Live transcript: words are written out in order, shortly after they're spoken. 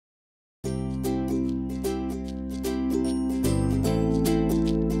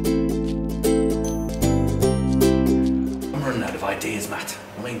ideas, Matt.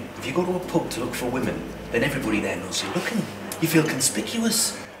 I mean, if you go to a pub to look for women, then everybody there knows you're looking. You feel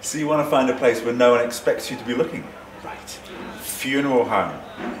conspicuous. So you want to find a place where no one expects you to be looking? Right. Funeral home.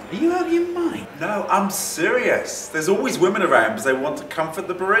 Are you out of your mind? No, I'm serious. There's always women around because they want to comfort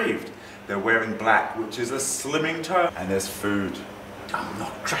the bereaved. They're wearing black, which is a slimming term, and there's food. I'm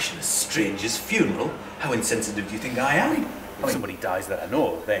not crashing a stranger's funeral. How insensitive do you think I am? If somebody dies that I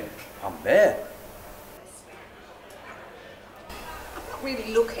know, then I'm there. I'm not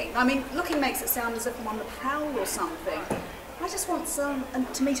really looking. I mean, looking makes it sound as if I'm on the prowl or something. I just want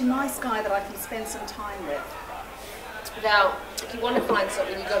to meet a nice guy that I can spend some time with. Now, if you want to find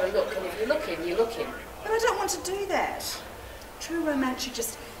something, you've got to look, and if you're looking, you're looking. But I don't want to do that. True romance should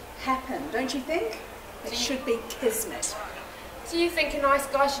just happen, don't you think? It should be kismet. Do you think a nice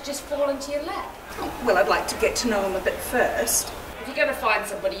guy should just fall into your lap? Well, I'd like to get to know him a bit first. If you're going to find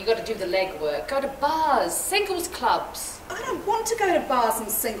somebody, you've got to do the legwork. Go to bars, singles clubs. I don't want to go to bars and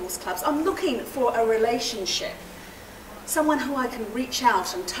singles clubs. I'm looking for a relationship. Someone who I can reach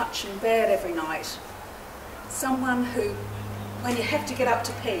out and touch in bed every night. Someone who, when you have to get up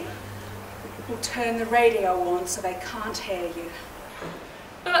to pee, will turn the radio on so they can't hear you.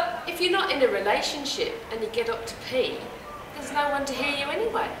 But if you're not in a relationship and you get up to pee, there's no one to hear you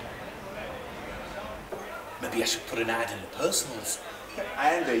anyway. Maybe I should put an ad in the personals.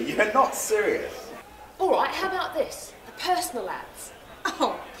 Andy, you're not serious. All right, how about this? The personal ads.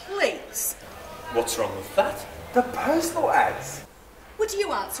 Oh, please. What's wrong with that? The personal ads? Would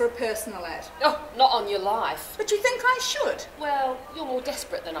you answer a personal ad? Oh, not on your life. But you think I should? Well, you're more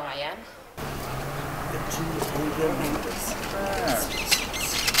desperate than I am.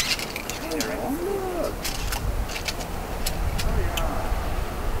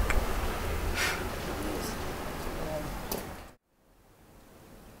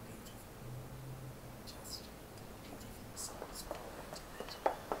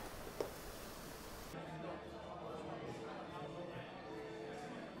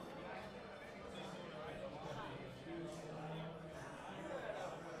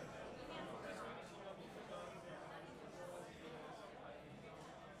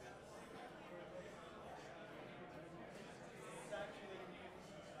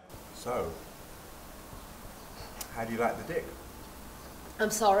 So, how do you like the dick?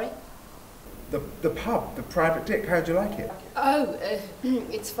 I'm sorry? The pub, the private dick, how do you like it? Oh,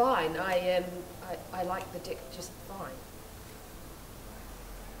 it's fine. I like the dick just fine.